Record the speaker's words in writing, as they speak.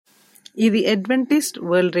ఇది Adventist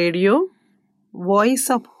world radio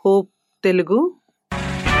voice of hope Telugu.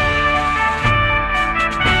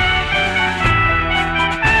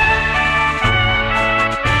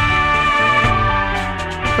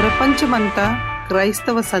 ప్రపంచమంతా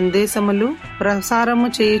క్రైస్తవ సందేశములు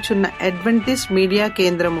ప్రసారము చేయుచున్న అడ్వెంటిస్ట్ మీడియా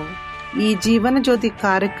కేంద్రము. ఈ జీవన జ్యోతి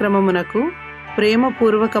కార్యక్రమమునకు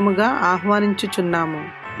ప్రేమపూర్వకముగా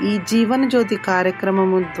ఆహ్వానించుచున్నాము. ఈ జీవన జ్యోతి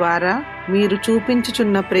కార్యక్రమము ద్వారా మీరు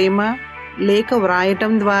చూపించుచున్న ప్రేమ లేఖ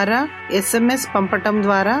వ్రాయటం ద్వారా, SMS పంపటం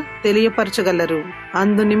ద్వారా తెలియపరచగలరు.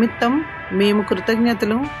 అందు నిమిత్తం మేము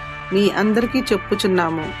కృతజ్ఞతలు మీ అందరికీ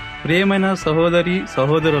చెప్పుచున్నాము. ప్రియమైన సహోదరి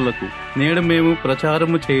సహోదరులకు, నేడు మేము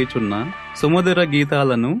ప్రచారము చేయుచున్న సుమధుర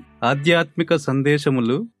గీతాలను, ఆధ్యాత్మిక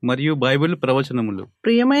సందేశములు మరియు బైబిల్ ప్రవచనములు.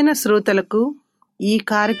 ప్రియమైన శ్రోతలకు ఈ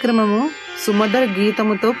కార్యక్రమము సుమధుర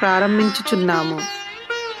గీతముతో ప్రారంభించుచున్నాము.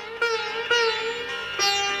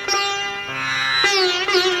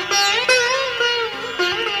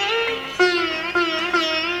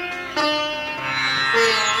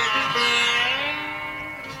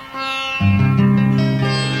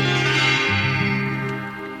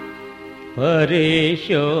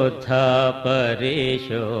 పరిశోధ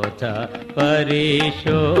పరిశోధ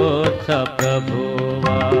పరిశోధ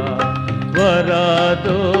ప్రభువా,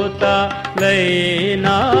 వరదూత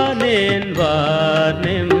లైనా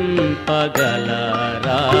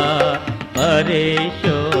నింపగలరా.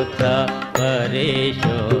 పరిశోధ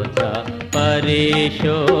పరిశోధ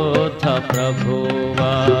పరిశోధ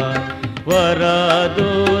ప్రభువా,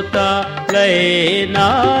 వరదూత లైనా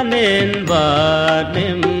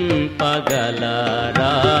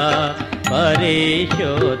నింపగలరా.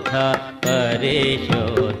 పరిశోధ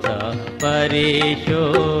పరిశోధ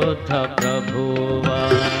పరిశోధ ప్రభువా.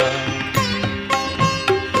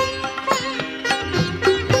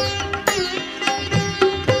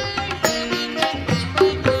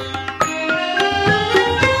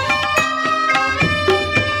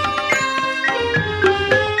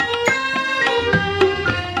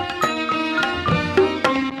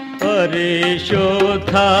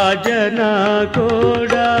 పరిశోధ జన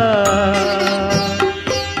కూడా,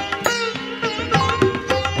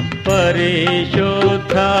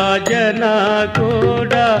 పరిశోధ జన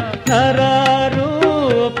కూడా, నరరూపధారుడ.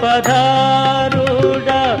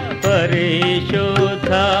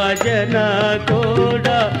 పరిశోధ జన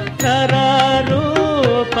కూడా, నరరూపధారుడ.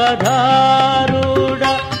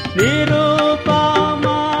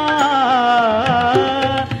 నిరూపమా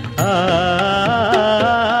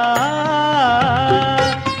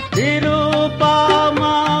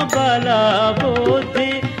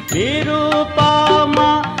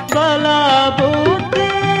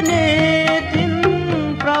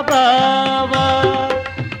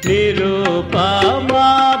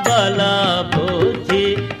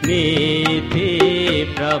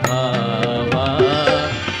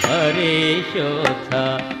పరిశోధ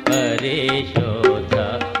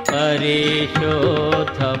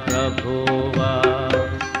పరిశోధ ప్రభువా.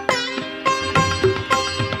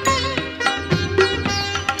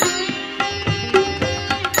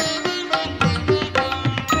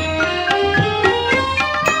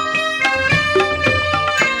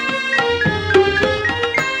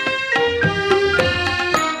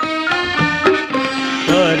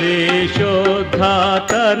 పరిశోధ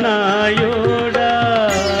తనయుడా,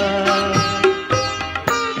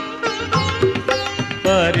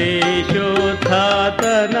 పరిశోధ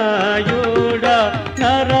తనయుడ,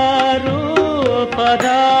 నరరూపధారుడ.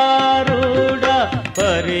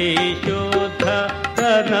 పరిశోధ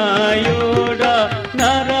తనయుడ,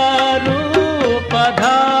 నరరూపధారుడ.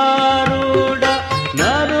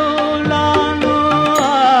 నరులను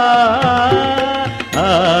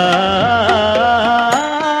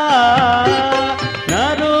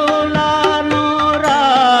నరులను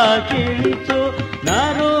రాకించు,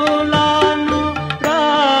 నరులను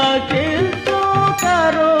రాకించు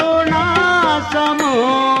కరుణా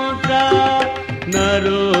సముద్ర.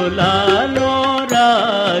 నరులను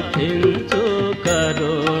రాకించు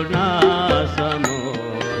కరుణా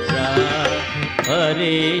సముద్ర.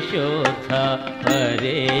 పరిశోధ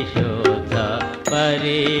పరిశోధ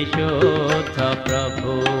పరిశోధ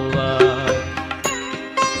ప్రభువా.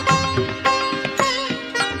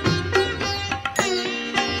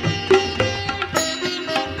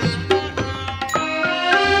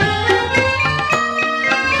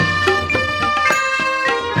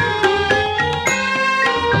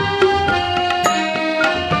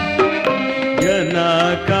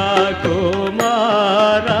 జనక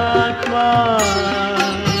కుమారాత్మా,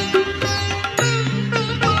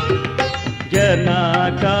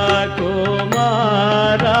 జనక కుమారాత్మా,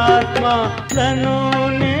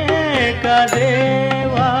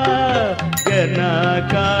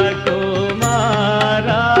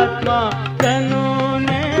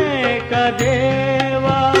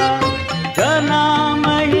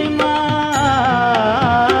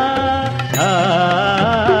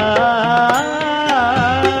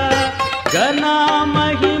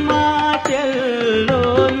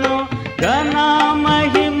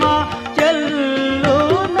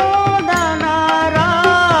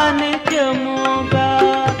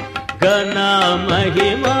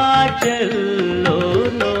 మహిమా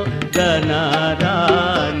చెల్లును గణరా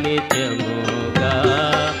నిత్యముగా.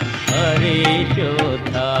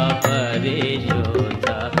 పరిశుద్ధ పరిశుద్ధ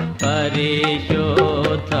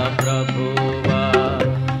పరిశుద్ధ ప్రభువా,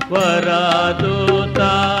 వరాదూతాలైనా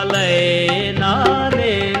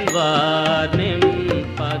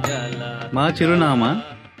నింపగల. మా చిరునామా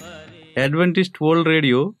Adventist world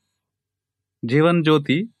radio, Jeevan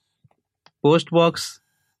Jyoti, post box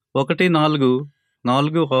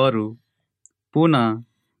 1446, Poona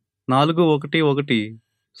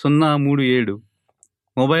 411037.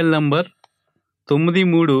 Mobile number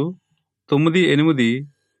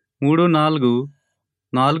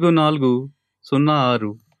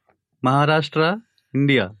 9398344406, Maharashtra,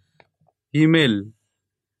 India. Email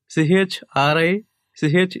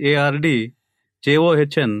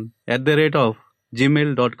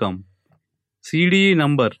chhardzjohn@gmail.com. CDE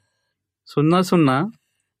number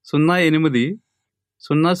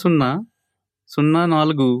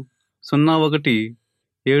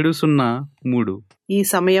 00080040017003. ఈ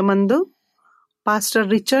సమయమందు పాస్టర్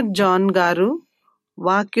రిచర్డ్ జాన్ గారు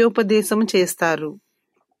వాక్యోపదేశం చేస్తారు.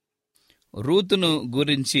 రూతును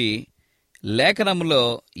గురించి లేఖనములో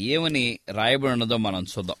ఏమని రాయబడినదో మనం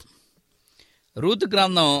చూద్దాం. రూతు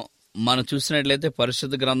గ్రంథం మనం చూసినట్లయితే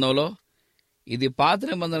పరిశుద్ధ గ్రంథంలో, ఇది పాత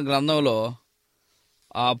నిబంధన గ్రంథంలో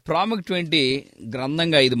ప్రాముఖ్యమైన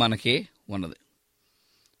గ్రంథంగా ఇది మనకి ఉన్నది.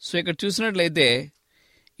 సో ఇక్కడ చూసినట్లయితే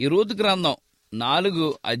ఈ రూతు గ్రంథం 4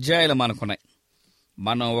 అధ్యాయాలు మనకున్నాయి.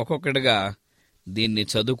 మనం ఒక్కొక్కటిగా దీన్ని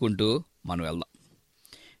చదువుకుంటూ మనం వెళ్దాం.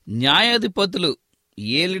 న్యాయాధిపతులు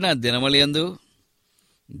ఏలిన దినములందు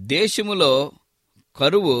దేశములో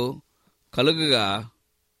కరువు కలుగగా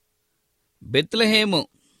బెత్లెహేము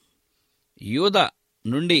యూదా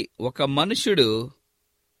నుండి ఒక మనుష్యుడు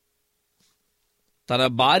తన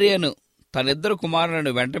భార్యను, తన 2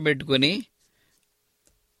 కుమారులను వెంటబెట్టుకుని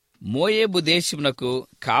మోయేబు దేశమునకు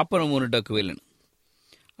కాపురమునుటకు వెళ్ళెను.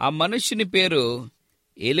 ఆ మనుష్యుని పేరు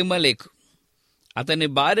ఎలిమలేకు, అతని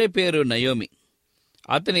భార్య పేరు నయోమి.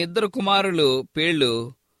 అతని 2 కుమారులు పేర్లు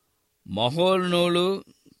మహోనోలు,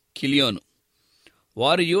 కిలియోను.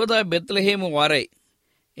 వారు యూదా బెత్లెహేము వారై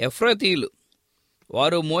ఎఫ్రాతీయులు.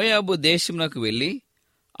 వారు మోయాబు దేశమునకు వెళ్ళి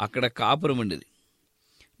అక్కడ కాపురముండేది.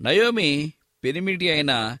 నయోమి పెనిమిటి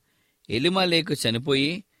అయిన ఎలిమలేకు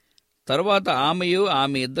చనిపోయి తరువాత ఆమెయు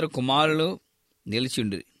ఆమె 2 కుమారులు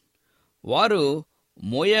నిలిచిండిరి. వారు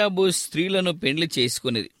మోయాబు స్త్రీలను పెండ్లి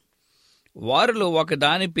చేసుకునిరి. వారిలో ఒక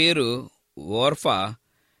దాని పేరు ఓర్ఫా,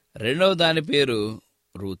 రెండవ దాని పేరు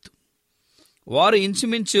రూతు. వారు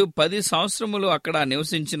ఇంచుమించు 10 సంవత్సరములు అక్కడ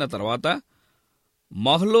నివసించిన తర్వాత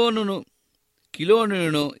మహ్లోనును,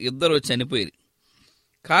 కిలోనును 2 చనిపోయిరి.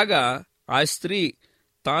 కాగా ఆ స్త్రీ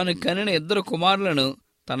తాను కనిన 2 కుమారులను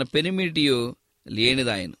తన పెనిమిటియు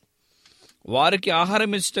లేనిదాయను. వారికి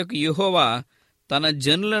ఆహారమిచ్చుటకు యెహోవా తన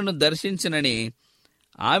జనులను దర్శించినని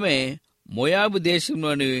ఆమె మోయాబు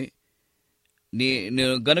దేశంలోని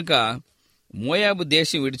గనుక మోయాబు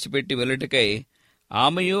దేశం విడిచిపెట్టి వెళ్ళుటకై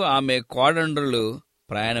ఆమెయు ఆమె కోడండ్రులు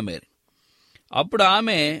ప్రయాణమేరు. అప్పుడు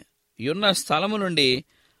ఆమె ఉన్న స్థలము నుండి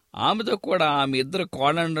ఆమెతో కూడా ఆమె 2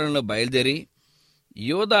 కోడండ్రులను బయలుదేరి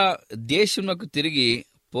యూదా దేశమునకు తిరిగి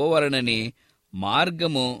పోవలనని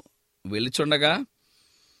మార్గము వెలుచుండగా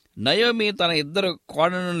నయోమి తన 2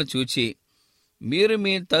 కోడళ్లను చూచి, మీరు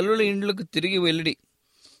మీ తల్లుల ఇండ్లకు తిరిగి వెళ్ళిడి.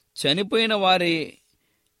 చనిపోయిన వారి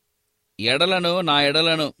ఎడలను నా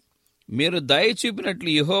ఎడలను మీరు దయ చూపినట్లు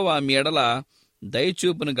యెహోవా మీ ఎడల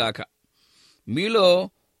దయచూపునుగాక. మీలో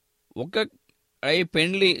ఒక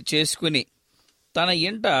పెండ్లి చేసుకుని తన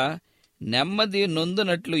ఇంట నెమ్మది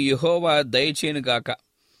నొందునట్లు యెహోవా దయచేయునుగాక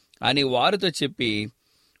అని వారితో చెప్పి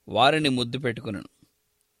వారిని ముద్దు పెట్టుకున్నాను.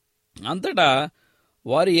 అంతటా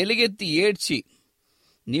వారు ఎలుగెత్తి ఏడ్చి,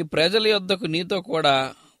 నీ ప్రజల యొద్దకు నీతో కూడా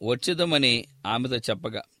వచ్చేదమని ఆమెతో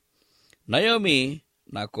చెప్పగా, నయోమి,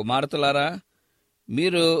 నా కుమార్తెలారా,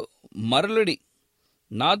 మీరు మరలుడి,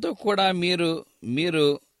 నాతో కూడా మీరు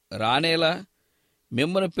రానేలా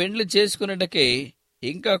మిమ్మల్ని పెండ్లి చేసుకున్నటకే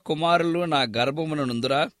ఇంకా కుమారులు నా గర్భమున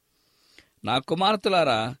నుందురా. నా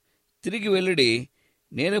కుమార్తెలారా, తిరిగి వెళ్ళుడి.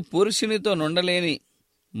 నేను పురుషునితో నుండలేని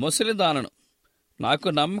ముసలిదానను, నాకు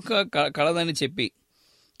నమ్మక కలదని చెప్పి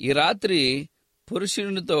ఈ రాత్రి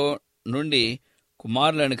పురుషునితో నుండి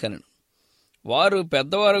కుమారులను కనను. వారు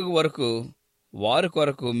పెద్దవారు వరకు వారి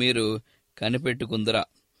కొరకు మీరు కనిపెట్టుకుందురా.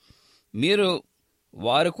 మీరు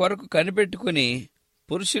వారి కొరకు కనిపెట్టుకుని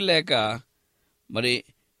పురుషులు లేక మరి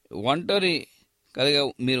ఒంటరి కలిగా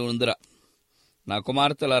మీరు ఉందిరా. నా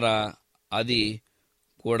కుమార్తెలారా, అది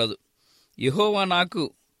కూడదు. యెహోవా నాకు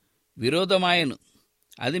విరోధమాయను.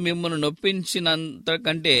 అది మిమ్మల్ని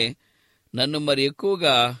నొప్పించినంతకంటే నన్ను మరి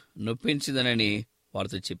ఎక్కువగా నొప్పించిందనని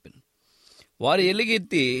వారితో చెప్పాను. వారు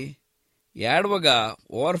ఎలుగెత్తి ఏడవగా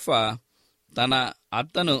ఓర్ఫా తన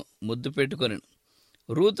అత్తను ముద్దు పెట్టుకొనెను.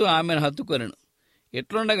 రూతు ఆమెను హత్తుకొనెను.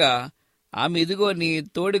 ఎట్లుండగా ఆమె, ఇదిగో నీ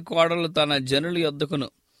తోడి కోడలు తన జనుల యొద్దకును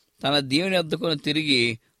తన దేవుని యొద్దకును తిరిగి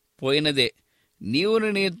పోయినదే, నీవును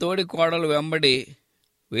నీ తోడి కోడలు వెంబడి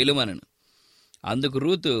వెలుమనెను. అందుకు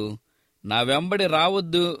రూతు, నా వెంబడి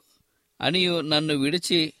రావద్దు అనియు నన్ను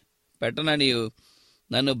విడిచి పెట్టననియు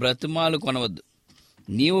నన్ను బ్రతిమాలు కొనవద్దు.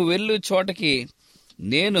 నీవు వెళ్ళు చోటకి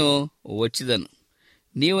నేను వచ్చిదను,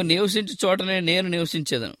 నీవు నివసించు చోటనే నేను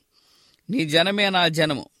నివసించేదను. నీ జనమే నా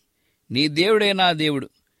జనము, నీ దేవుడే నా దేవుడు.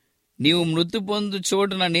 నీవు మృతి పొందు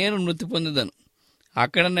చోటున నేను మృతి పొందుదను,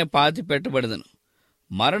 అక్కడనే పాతి పెట్టబడదను.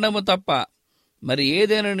 మరణము తప్ప మరి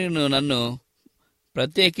ఏదైనా నేను నన్ను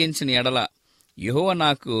ప్రత్యేకించిన ఎడల యెహోవా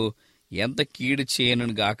నాకు ఎంత కీడు చేయను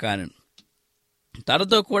గాక అనెను.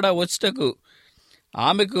 తనతో కూడా వచ్చుటకు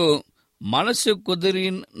ఆమెకు మనసు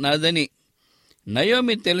కుదిరినదని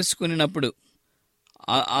నయోమి తెలుసుకున్నప్పుడు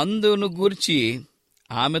అందును గూర్చి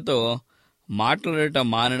ఆమెతో మాట్లాడటం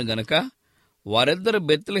మానను గనుక వారిద్దరు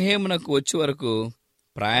బెత్లెహేమునకు వచ్చే వరకు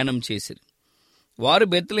ప్రయాణం చేసిరి. వారు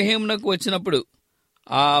బెత్లెహేమునకు వచ్చినప్పుడు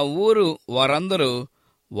ఆ ఊరు వారందరూ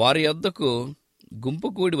వారి యొద్దకు గుంపు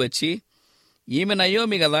కూడి వచ్చి, ఈమె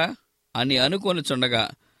నయోమి గదా అని అనుకొనుచుండగా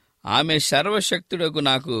ఆమె సర్వశక్తుడకు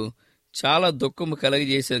నాకు చాలా దుఃఖము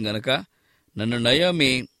కలగజేసేది గనుక నన్ను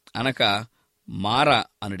నయోమి అనక మారా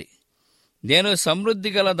అనుడి. నేను సమృద్ధి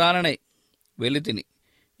గల దాననై వెలితిని,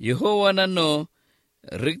 యెహోవా నన్ను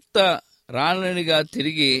రిక్త రాణిగా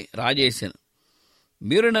తిరిగి రాజేశాను.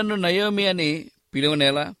 మీరు నన్ను నయోమి అని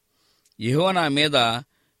పిలువనేలా? యెహోవా నా మీద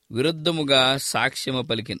విరుద్ధముగా సాక్ష్యము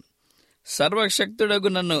పలికిను, సర్వశక్తుడకు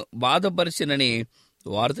నన్ను బాధపరిచినని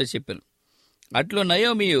వారితో చెప్పాను. అట్లు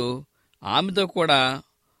నయోమియు ఆమెతో కూడా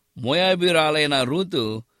మోయాబీరాలైన రూతు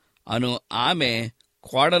అను ఆమె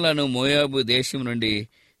కోడలను మోయాబు దేశం నుండి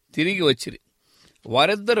తిరిగి వచ్చిరి.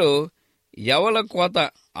 వారిద్దరూ యవల కోత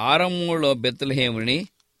ఆరంభంలో బెత్లెహేముని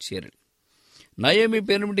చేరి. నయోమి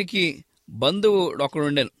పెనుమిటికి బంధువు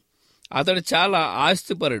ఒకడుండెను. అతడు చాలా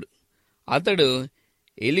ఆస్తిపరుడు. అతడు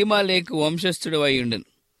ఎలిమాలేకు వంశస్థుడు అయి ఉండెను.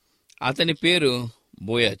 అతని పేరు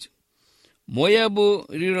బోయాజు. మోయాబు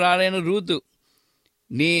రాలైన రూతు,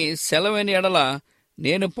 నీ సెలవైన ఎడల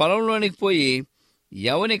నేను పొలంలోనికి పోయి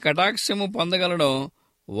ఎవని కటాక్షము పొందగలనో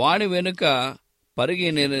వాని వెనుక పరుగి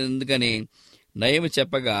నేను ఎందుకని నయోమి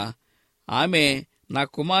చెప్పగా ఆమె, నా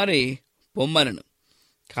కుమారి పొమ్మనెను.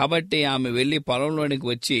 కాబట్టి ఆమె వెళ్ళి పొలంలోనికి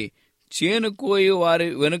వచ్చి చేను కోయి వారి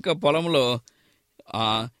వెనుక పొలంలో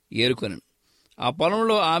ఏరుకొనెను. ఆ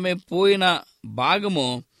పొలంలో ఆమె పోయిన భాగము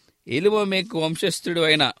ఎలిమేలకు వంశస్థుడు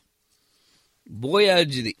అయిన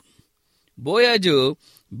బోయాజుది. బోయాజు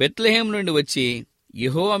బెత్లెహేం నుండి వచ్చి,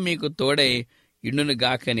 యెహోవా మీకు తోడై ఇండును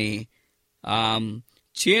గాకని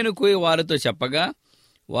చేను కోయి వారితో చెప్పగా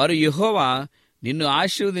వారు, యెహోవా నిన్ను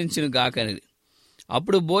ఆశీర్వదించును గాకని.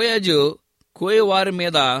 అప్పుడు బోయాజు కోయి వారి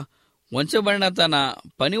మీద ఉంచబడిన తన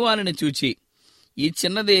పనివారిని చూచి, ఈ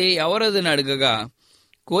చిన్నది ఎవరదని అడగగా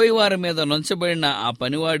కోయివారి మీద నుంచబడిన ఆ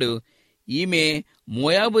పనివాడు, ఈమె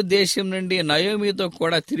మోయాబు దేశం నుండి నయోమితో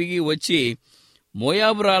కూడా తిరిగి వచ్చి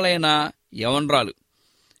మోయాబురాలైన యవనరాలు.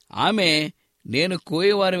 ఆమె నేను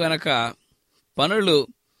కోయివారి వెనక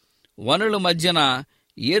వనుల మధ్యన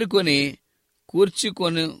ఏరుకొని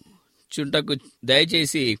కూర్చుకొని చుంటకు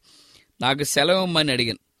దయచేసి నాకు సెలవిమ్మని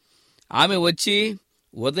అడిగాను. ఆమె వచ్చి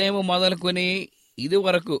ఉదయం మొదలుకొని ఇది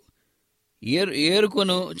వరకు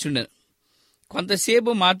ఏరుకొను చుండెను.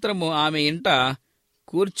 కొంతసేపు మాత్రము ఆమె ఇంట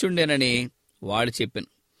కూర్చుండెనని వాడు చెప్పాను.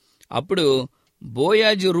 అప్పుడు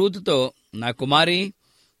బోయాజు రూతుతో, నా కుమారి,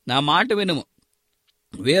 నా మాట వినుము.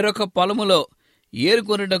 వేరొక పొలములో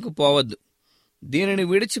ఏరుకొనుటకు పోవద్దు, దీనిని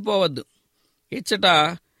విడిచిపోవద్దు. ఇచ్చట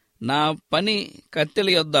నా పని కత్తెల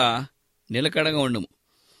యొద్ద నిలకడగా ఉండుము.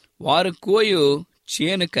 వారు కోయు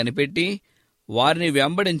చేను కనిపెట్టి వారిని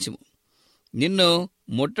వెంబడించుము. నిన్ను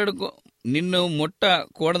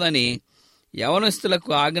ముట్టకూడదని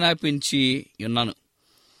యవనస్తులకు ఆజ్ఞాపించి ఉన్నాను.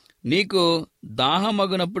 నీకు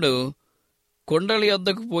దాహమగునప్పుడు కొండల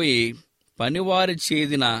యొద్దకు పోయి పనివారి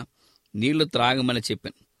చేదిన నీళ్లు త్రాగమని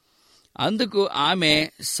చెప్పాను. అందుకు ఆమె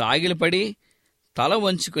సాగిలపడి తల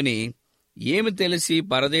వంచుకుని, ఏమి తెలిసి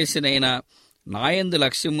పరదేశినైనా నాయందు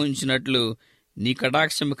లక్ష్యముంచినట్లు నీ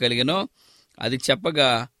కటాక్షము కలిగినో అది చెప్పగా,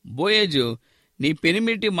 బోయేజు, నీ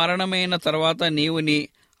పెనిమిటి మరణమైన తర్వాత నీవు నీ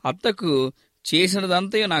అత్తకు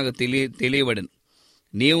చేసినదంతయో నాకు తెలియబడిను.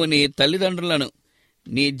 నీవు నీ తల్లిదండ్రులను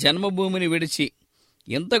నీ జన్మభూమిని విడిచి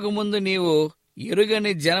ఇంతకుముందు నీవు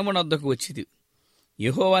ఎరుగని జనమునొద్దకు వచ్చితివి.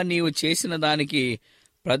 యెహోవా నీవు చేసిన దానికి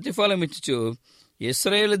ప్రతిఫలమిచ్చుచు,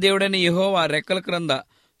 ఇశ్రాయేలు దేవుడని యెహోవా రెక్కల క్రింద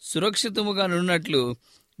సురక్షితముగా నున్నట్లు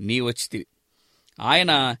నీ వచ్చితివి.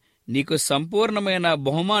 ఆయన నీకు సంపూర్ణమైన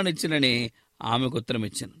బహుమానిచ్చినని ఆమెకు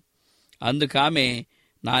ఉత్తరమిచ్చాను. అందుకామె,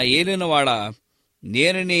 నా ఏలినవాడా,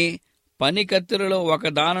 నేను నీ పని కత్తులలో ఒక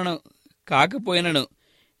దానను కాకపోయినను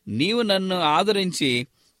నీవు నన్ను ఆదరించి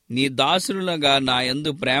నీ దాసులుగా నా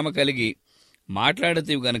యందు ప్రేమ కలిగి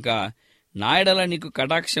మాట్లాడుతీవి గనుక నా యెడల నీకు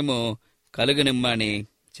కటాక్షము కలుగనిమ్మని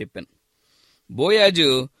చెప్పాను. బోయాజు,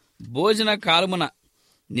 భోజన కాలమున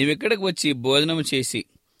నీవిక్కడికి వచ్చి భోజనము చేసి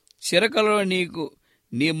చిరకలో నీకు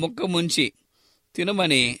నీ ముక్క ముంచి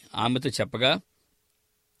తినమని ఆమెతో చెప్పగా,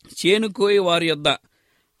 చేను కోయి వారి యొద్ద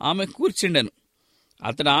ఆమె కూర్చుండెను.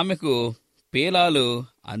 అతడు ఆమెకు పేలాలు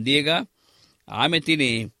అందియగా ఆమె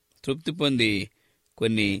తిని తృప్తి పొంది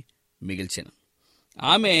కొన్ని మిగిల్చెను.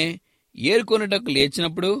 ఆమె ఏరుకొనుటకు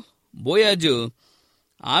లేచినప్పుడు బోయాజు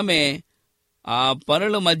ఆమె ఆ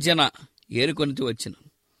పనుల మధ్యన ఏరుకొనితూ వచ్చెను.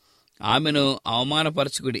 ఆమెను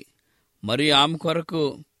అవమానపరచుకుడి, మరియు ఆమె కొరకు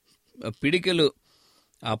పిడికెలు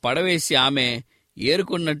పడవేసి ఆమె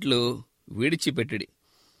ఏరుకున్నట్లు విడిచిపెట్టుడి.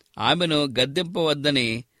 ఆమెను గద్దెంపవద్దని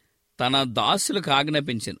తన దాసులకు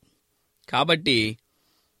ఆజ్ఞాపించెను. కాబట్టి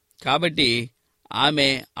ఆమె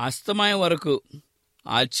అస్తమయం వరకు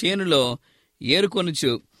ఆ చేనులో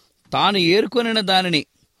ఏరుకొనుచు తాను ఏరుకొనిన దానిని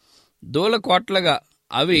దూలకోట్లగా,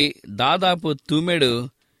 అవి దాదాపు తూమెడు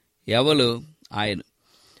ఎవలు ఆయను.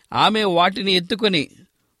 ఆమె వాటిని ఎత్తుకొని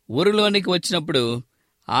ఊరిలోనికి వచ్చినప్పుడు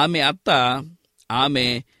ఆమె అత్త ఆమె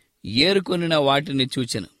ఏరుకొనిన వాటిని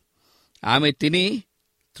చూచెను. ఆమె తిని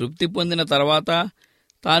తృప్తి పొందిన తర్వాత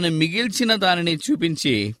తాను మిగిల్చిన దానిని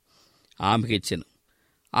చూపించి ఆమెకిచ్చెను.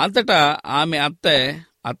 అంతటా ఆమె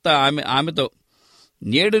అత్త ఆమెతో,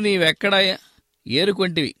 నేడు నీవెక్కడ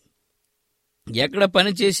ఏరుకొంటివి, ఎక్కడ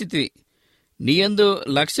పని చేసితివి, నీయందు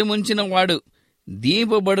లక్ష్యముంచిన వాడు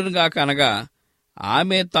దీపబడునుగాక అనగా,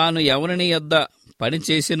 ఆమె తాను ఎవరిని యొద్ద పని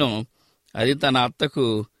చేసినో అది తన అత్తకు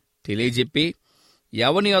తెలియజెప్పి,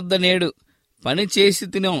 ఎవని యొద్ద నేడు పని చేసి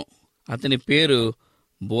తినో అతని పేరు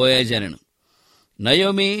బోయాజనను.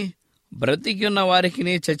 నయోమి బ్రతికిన్న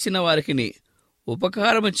వారికిని చచ్చిన వారికిని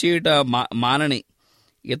ఉపకారము చేయుట మానని,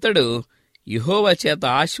 ఇతడు యెహోవా చేత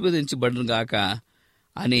ఆశీర్వదించబడునుగాక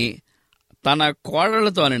అని తన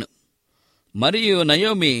కోడళ్లతో అనెను. మరియు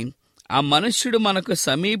నయోమి, ఆ మనుష్యుడు మనకు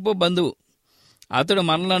సమీప బంధువు, అతడు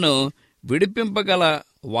మనలను విడిపింపగల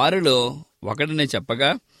వారిలో ఒకడిని చెప్పగా,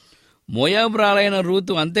 మోయాబురాలైన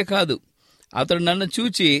రూతు అంతేకాదు, అతడు నన్ను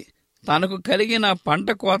చూచి తనకు కలిగిన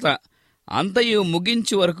పంట కోత అంతయు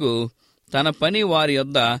ముగించు వరకు తన పని వారి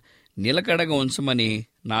యొద్ద నిలకడగా ఉంచమని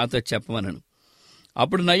నాతో చెప్పమనను.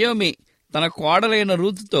 అప్పుడు నయోమి తన కోడలైన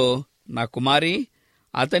రూతుతో, నా కుమారి,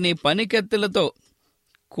 అతని పనికెత్తెలతో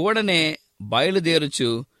కూడనే బయలుదేరుచు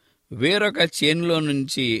వేరొక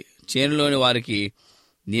చేనులోని వారికి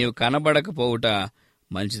నీవు కనబడకపోవుట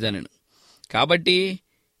మంచిదనెను. కాబట్టి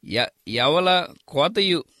యవల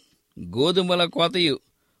కోతయు గోధుమల కోతయు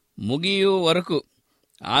ముగియు వరకు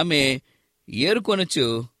ఆమె ఏరుకొనుచు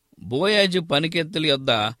బోయాజు పనికెత్తుల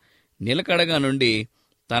యొద్ద నిలకడగా నుండి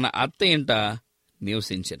తన అత్త ఇంట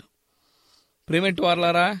నివసించెను. ప్రియమైన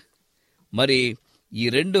వారలారా, మరి ఈ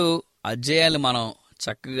 2 అధ్యాయాలు మనం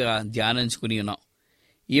చక్కగా ధ్యానించుకుని ఉన్నాం.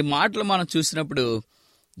 ఈ మాటలు మనం చూసినప్పుడు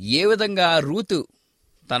ఏ విధంగా రూతు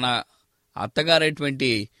తన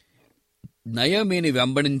అత్తగారైనటువంటి నయోమిని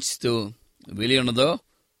వెంబడించుతూ వెళ్ళి ఉన్నదో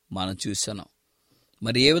మనం చూస్తున్నాం.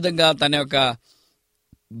 మరి ఏ విధంగా తన యొక్క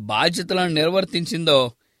బాధ్యతలను నిర్వర్తించిందో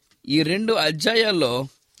ఈ 2 అధ్యాయాల్లో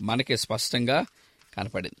మనకి స్పష్టంగా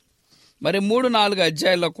కనపడింది. మరి 3-4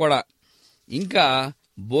 అధ్యాయాల్లో కూడా ఇంకా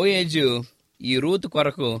బోయేజు ఈ రూతు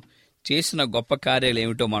కొరకు చేసిన గొప్ప కార్యాలు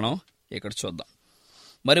ఏమిటో మనం ఇక్కడ చూద్దాం.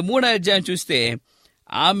 మరి 3వ అధ్యాయం చూస్తే,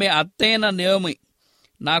 ఆమె అత్తైన నయోమి,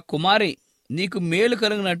 నా కుమారి, నీకు మేలు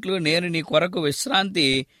కలిగినట్లు నేను నీ కొరకు విశ్రాంతి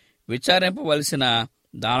విచారింపవలసిన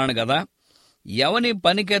దానను గదా. ఎవని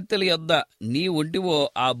పనికెత్తెల యొద్ద నీ ఉంటివో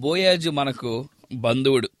ఆ బోయాజు మనకు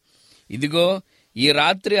బంధువుడు. ఇదిగో ఈ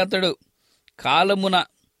రాత్రి అతడు కాలమున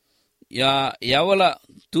యవల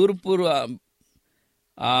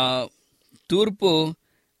తూర్పు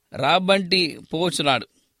రాబంటి పోచున్నాడు.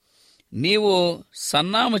 నీవు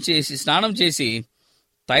స్నానం చేసి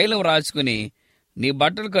తైలం రాచుకుని నీ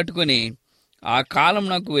బట్టలు కట్టుకుని ఆ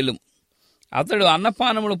కాలమునకు వెళ్ళు. అతడు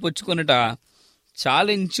అన్నపానములు పుచ్చుకొనుట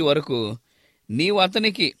చాలించి వరకు నీవు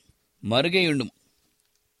అతనికి మరుగైయుండు.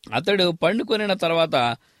 అతడు పండుకొనిన తర్వాత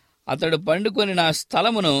అతడు పండుకొనిన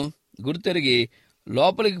స్థలమును గుర్తెరిగి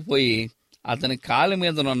లోపలికి పోయి అతని కాళ్ళ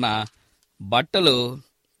మీదనున్న బట్టలు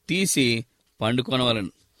తీసి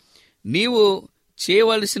పండుకొనవలను. నీవు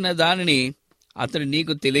చేయవలసిన దానిని అతడు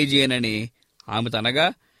నీకు తెలియజేయనని ఆమె తనగా,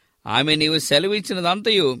 ఆమె నీవు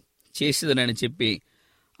సెలవిచ్చినదంతయు చేసేదనని చెప్పి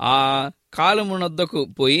ఆ కాలమునొద్దకు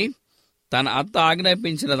పోయి తన అత్త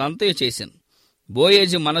ఆజ్ఞాపించినదంతయు చేశాను.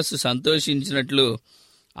 బోయేజు మనస్సు సంతోషించినట్లు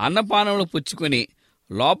అన్నపానములు పుచ్చుకొని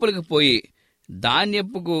లోపలికి పోయి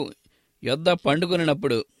ధాన్యపుకు యొద్ద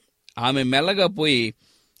పండుకొనినప్పుడు ఆమె మెల్లగా పోయి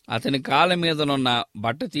అతని కాళ్ళ మీదనున్న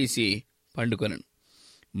బట్ట తీసి పండుకొనెను.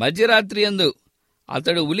 మధ్యరాత్రి యందు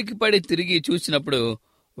అతడు ఉలికిపడి తిరిగి చూసినప్పుడు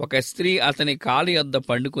ఒక స్త్రీ అతని కాలి యొద్ద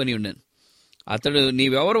పండుకొని ఉండెను. అతడు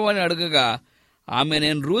నీవెవరు అని అడగగా ఆమె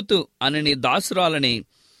నేను రూతు అని నీ దాసురాలని,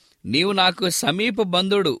 నీవు నాకు సమీప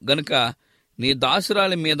బంధువుడు గనుక నీ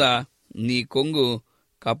దాసురాలి మీద నీ కొంగు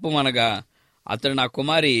కప్పుమనగా అతడు నా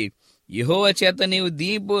కుమారి, యెహోవా చేత నీవు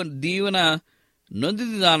దీవెన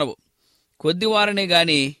నొందిది దానవు. కొద్దివారనే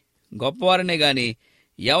గాని గొప్పవారనే గాని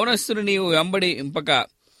యవనస్తులు నీవు వెంబడింపక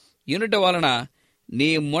యునుట వలన నీ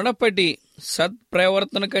మునపటి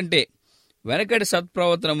సత్ప్రవర్తన కంటే వెనకటి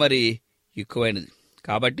సత్ప్రవర్తన మరి ఎక్కువైనది.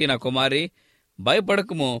 కాబట్టి నా కుమారి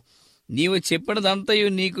భయపడకము, నీవు చెప్పినదంతయు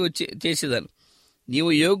నీకు చేసేదను.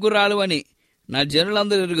 నీవు యోగ్యురాలు అని నా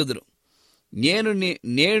జనులందరూ ఎరుగుదురు. నేను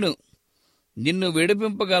నిన్ను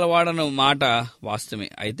విడిపింపగలవాడన్న మాట వాస్తవమే.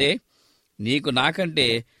 అయితే నీకు నాకంటే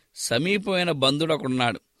సమీపమైన బంధుడు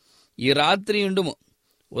ఒకడున్నాడు. ఈ రాత్రి ఉండుము.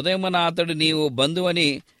 ఉదయమున అతడు నీవు బంధువని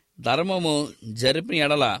ధర్మము జరిపిన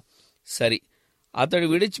ఎడల సరి, అతడు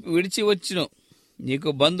విడిచి వచ్చును. నీకు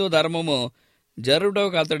బంధు ధర్మము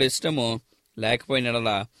జరుడకు అతడు ఇష్టము లేకపోయిన ఎడల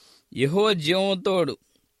యెహోవా జీవంతోడు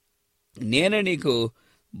నేనే నీకు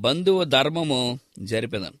బంధువు ధర్మము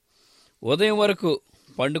జరిపెదను. ఉదయం వరకు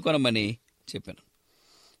పండుకొనమని చెప్పాను.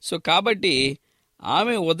 సో కాబట్టి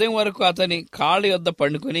ఆమె ఉదయం వరకు అతని కాళ్ళ యొద్ద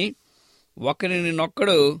పండుకొని ఒకరిని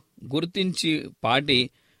నొక్కడు గుర్తించి పాటి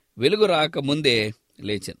వెలుగు రాకముందే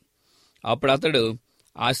లేచాను. అప్పుడు అతడు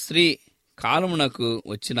ఆ స్త్రీ కాలమునకు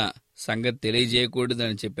వచ్చిన సంగతి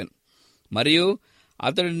తెలియజేయకూడదని చెప్పాను. మరియు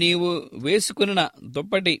అతడు నీవు వేసుకున్న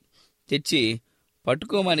దుప్పటి తెచ్చి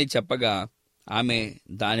పట్టుకోమని చెప్పగా ఆమె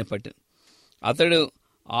దాని పట్టాను. అతడు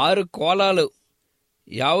 6 కోలాలు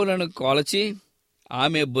యావులను కోలచి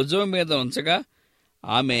ఆమె భుజం మీద ఉంచగా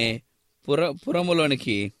ఆమె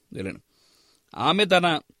పురములోనికి వెళ్ళాను. ఆమె తన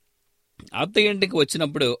అత్త ఇంటికి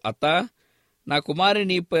వచ్చినప్పుడు, అత్త, నా కుమారి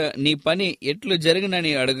నీ పని ఎట్లు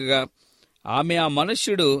జరిగినని అడగగా ఆమె ఆ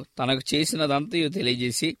మనుష్యుడు తనకు చేసినదంతయు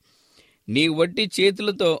తెలియజేసి, నీ వట్టి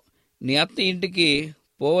చేతులతో నీ అత్త ఇంటికి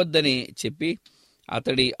పోవద్దని చెప్పి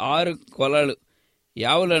అతడి 6 కొలలు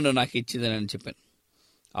యావులను నాకు ఇచ్చిందని చెప్పాను.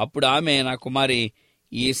 అప్పుడు ఆమె, నా కుమారి,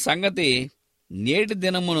 ఈ సంగతి నేటి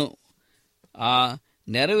దినమును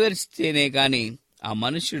నెరవేర్చితేనే కాని ఆ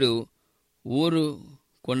మనుష్యుడు ఊరు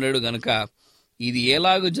కొండడు గనుక ఇది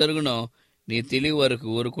ఎలాగూ జరుగునో నీ తెలివి వరకు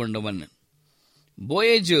ఊరుకొండమని.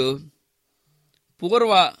 బోయేజు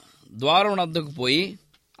పూర్వ ద్వారం వద్దకు పోయి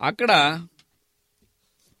అక్కడ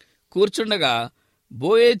కూర్చుండగా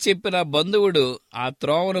బోయేజు చెప్పిన బంధువుడు ఆ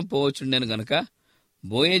త్రోవను పోవచుండెను గనుక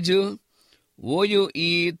బోయేజు, ఓయు ఈ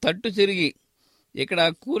తట్టు తిరిగి ఇక్కడ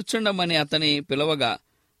కూర్చుండమని అతని పిలవగా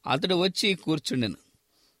అతడు వచ్చి కూర్చుండెను.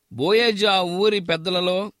 బోయేజు ఆ ఊరి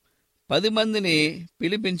పెద్దలలో 10 మందిని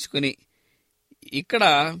పిలిపించుకుని ఇక్కడ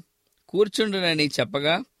కూర్చుండునని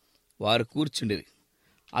చెప్పగా వారు కూర్చుండిరి.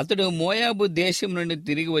 అతడు మోయాబు దేశం నుండి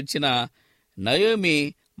తిరిగి వచ్చిన నయోమి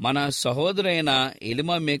మన సహోదరైన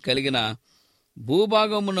ఎలిమామె కలిగిన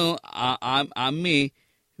భూభాగమును అమ్మి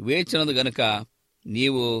వేచినది గనుక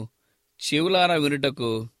నీవు చెవులారా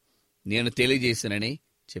వినుటకు నేను తెలియజేశానని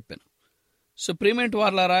చెప్పాను. సో ప్రియమైన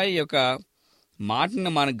వారలారా, ఈ యొక్క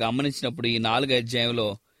మాటను మనం గమనించినప్పుడు ఈ 4 అధ్యాయంలో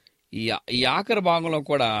ఈ ఆఖరి భాగంలో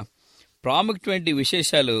కూడా ప్రాముఖ్యమైన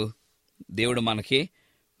విశేషాలు దేవుడు మనకి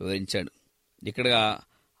వివరించాడు. ఇక్కడ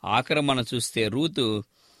ఆఖరి మనం చూస్తే రూతు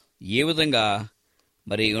ఏ విధంగా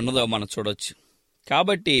మరి ఉన్నదో మనం చూడొచ్చు.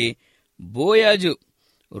 కాబట్టి బోయాజు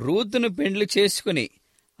రూతును పెండ్లి చేసుకుని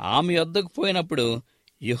ఆమె యొద్దకు పోయినప్పుడు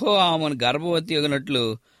యెహోవా ఆమెను గర్భవతి అగినట్లు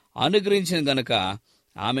అనుగ్రహించిన గనుక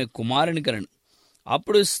ఆమె కుమారుని కనెను.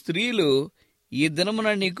 అప్పుడు స్త్రీలు, ఈ దినమున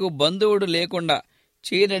నీకు బంధువుడు లేకుండా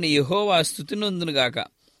చేయనని యెహోవా స్తుతినందునుగాక,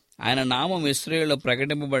 ఆయన నామం ఇశ్రాయేలులో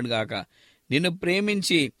ప్రకటింపబడుగాక. నిన్ను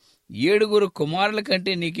ప్రేమించి 7 కుమారుల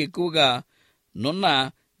కంటే నీకు ఎక్కువగా నున్న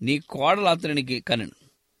నీ కోడలు అతనికి కనెను.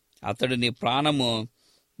 అతడు నీ ప్రాణము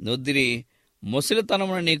నొద్దిరి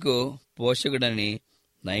ముసలితనమున నీకు పోషకుడని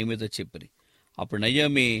నయమితో చెప్పిరి. అప్పుడు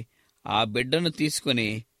నయోమి ఆ బిడ్డను తీసుకుని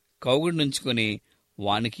కౌగుడు నుంచుకొని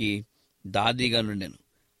వానికి దాదిగా నుండెను.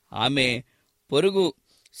 ఆమె పొరుగు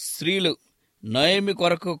స్త్రీలు నయోమి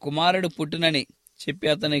కొరకు కుమారుడు పుట్టినని చెప్పి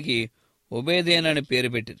అతనికి ఒబేదేనని పేరు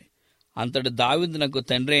పెట్టిరి. అంతటి దావీదునకు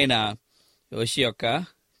తండ్రి అయిన యోషి యొక్క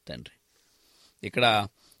తండ్రి. ఇక్కడ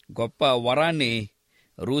గొప్ప వరాన్ని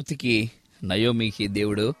రూతుకి నయోమికి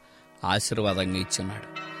దేవుడు ఆశీర్వాదంగా ఇచ్చున్నాడు.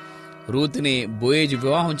 రూతుని బోయేజు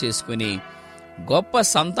వివాహం చేసుకుని గొప్ప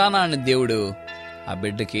సంతానాన్ని దేవుడు ఆ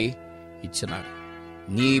బిడ్డకి ఇచ్చినాడు.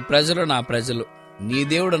 నీ ప్రజలు నా ప్రజలు, నీ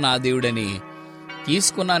దేవుడు నా దేవుడని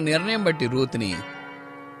తీసుకున్న నిర్ణయం బట్టి రూతుని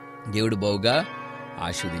దేవుడు బహుగా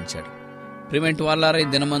ఆశీర్వదించాడు. ప్రియమైన వాళ్ళారా, ఈ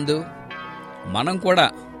దినమందు మనం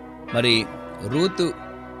కూడా మరి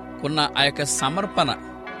రూతుకున్న ఆ యొక్క సమర్పణ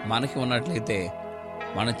మనకి ఉన్నట్లయితే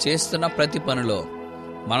మనం చేస్తున్న ప్రతి పనిలో,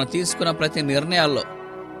 మనం తీసుకున్న ప్రతి నిర్ణయాల్లో,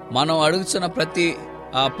 మనం అడుగుతున్న ప్రతి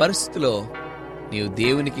ఆ పరిస్థితిలో నీవు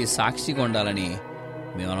దేవునికి సాక్షిగా ఉండాలని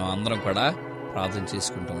మనం అందరం కూడా ప్రార్థన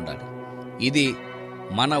చేసుకుంటూ ఉండాలి. ఇది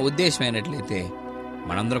మన ఉద్దేశమైనట్లయితే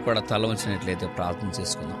మనందరం కూడా తల ఉంచినట్లయితే ప్రార్థన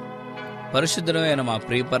చేసుకుందాం. పరిశుద్ధమైన మా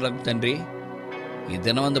ప్రియపరలోక తండ్రి, ఈ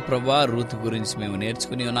దినవందు ప్రభువా రూతు గురించి మేము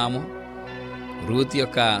నేర్చుకుని ఉన్నాము. రూతు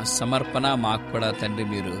యొక్క సమర్పణ మాకు కూడా తండ్రి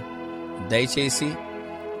మీరు దయచేసి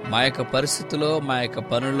మా యొక్క పరిస్థితుల్లో, మా యొక్క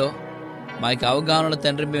పనుల్లో, మా యొక్క అవగాహనలో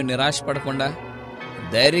తండ్రి మేము నిరాశపడకుండా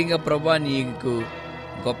ధైర్యంగా ప్రభువా నీకు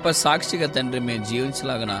గొప్ప సాక్షిగా తండ్రి మేము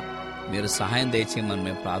జీవించలాగా మీరు సహాయం దయచేయమని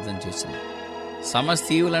మేము ప్రార్థన చేశాం.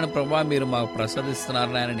 సమస్త ఈవులను ప్రభువా మీరు మాకు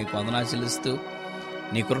ప్రసాదిస్తున్నారని ఆయన నీకు వందనాలు చెల్లిస్తూ,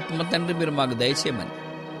 నీ కృప తండ్రి మీరు మాకు దయచేయమని,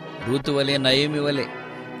 రూతు వలె నయోమి వలె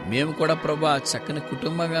మేము కూడా ప్రభువా చక్కని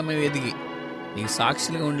కుటుంబంగా మేము ఎదిగి నీకు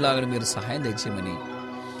సాక్షులుగా ఉండేలాగా మీరు సహాయం దయచేయమని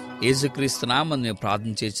యేసుక్రీస్తు నామమున మేము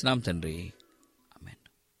ప్రార్థన చేస్తున్నాం తండ్రి. ఆమేన్.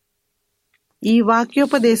 ఈ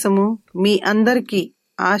వాక్యోపదేశము మీ అందరికీ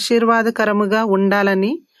ఆశీర్వాదకరముగా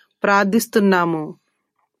ఉండాలని ప్రార్థిస్తున్నాము.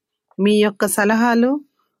 మీ యొక్క సలహాలు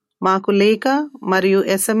మాకు లేఖ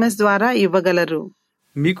మరియు SMS ద్వారా ఇవ్వగలరు.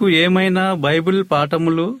 మీకు ఏమైనా బైబిల్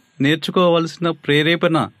పాఠములు నేర్చుకోవలసిన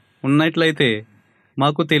ప్రేరేపణ ఉన్నట్లయితే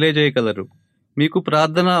మాకు తెలియజేయగలరు. మీకు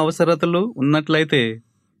ప్రార్థన అవసరతలు ఉన్నట్లయితే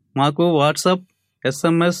మాకు వాట్సాప్,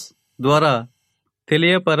 SMS ద్వారా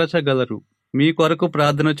తెలియపరచగలరు. మీ కొరకు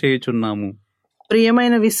ప్రార్థన చేయుచున్నాము.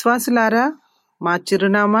 ప్రియమైన విశ్వాసులారా, మా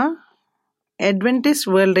చిరునామా Adventist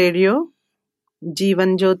world radio,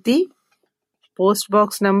 Jeevan Jyoti, post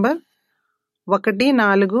box number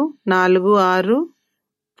 1446,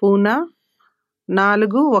 Poona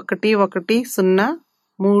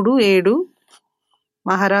 411037,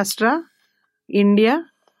 Maharashtra, India.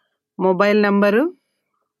 Mobile number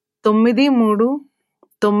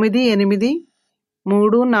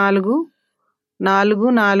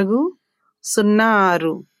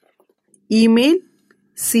 9339344406. Email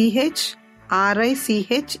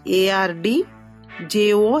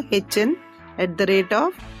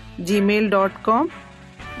CHRICHARDJOHN@gmail.com.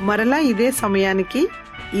 మరలా ఇదే సమయానికి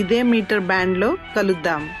ఇదే మీటర్ బ్యాండ్లో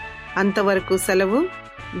కలుద్దాం. అంతవరకు సెలవు.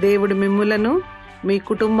 దేవుడు మిమ్ములను, మీ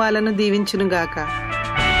కుటుంబాలను దీవించునుగాక.